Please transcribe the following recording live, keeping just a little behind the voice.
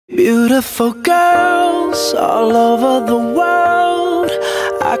Beautiful girls all over the world.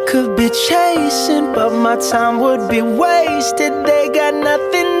 I could be chasing, but my time would be wasted. They got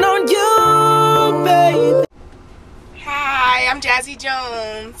nothing on you, baby. Hi, I'm Jazzy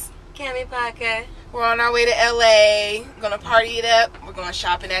Jones. Cami Parker. We're on our way to LA. We're gonna party it up. We're going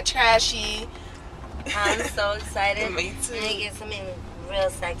shopping at Trashy. I'm so excited. Me too. I'm gonna get something real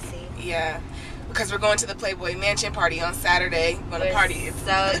sexy. Yeah, because we're going to the Playboy Mansion party on Saturday. We're gonna party.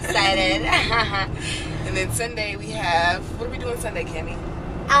 So excited. And then Sunday we have, what are we doing Sunday, Cami?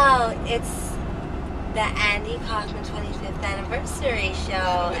 Oh, it's the Andy Kaufman 25th anniversary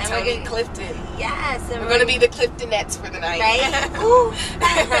show. With and Tony we're gonna, Clifton. yes. And We're gonna be the Cliftonettes for the night. right? Ooh. We're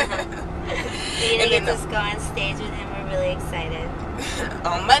gonna then get to go on stage with him. We're really excited.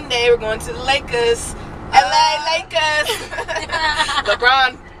 On Monday we're going to the Lakers. LA Lakers.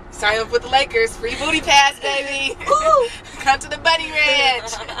 LeBron sign up with the Lakers. Free booty pass, baby. Ooh. Come to the Bunny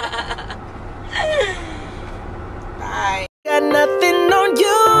Ranch. Bye. Got nothing on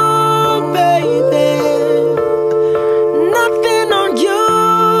you, baby. Nothing on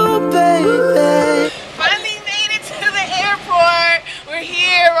you, baby. Finally made it to the airport. We're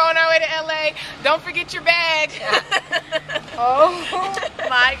here. We're on our way to LA. Don't forget your bag. Oh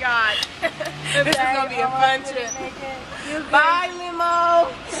my God. This is going to be a fun trip. Bye, limo.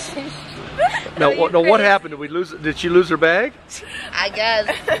 No, what happened? Did we lose? Did she lose her bag? I guess.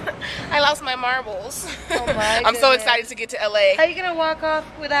 I lost my marbles. Oh my I'm so excited to get to LA. How are you gonna walk off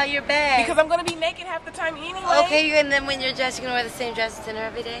without your bag? Because I'm going to be naked half the time anyway. Okay, and then when you're dressed, you're gonna wear the same dress as dinner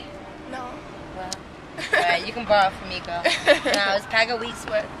every day? No. Well, alright, you can borrow from me, girl. No, it's pack a week's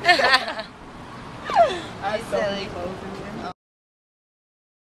worth. I'm silly.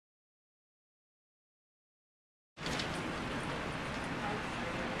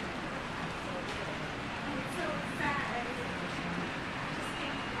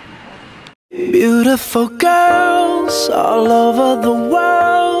 Beautiful girls all over the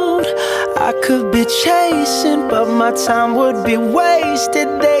world. I could be chasing, but my time would be wasted.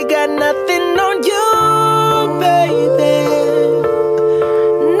 They got nothing on you,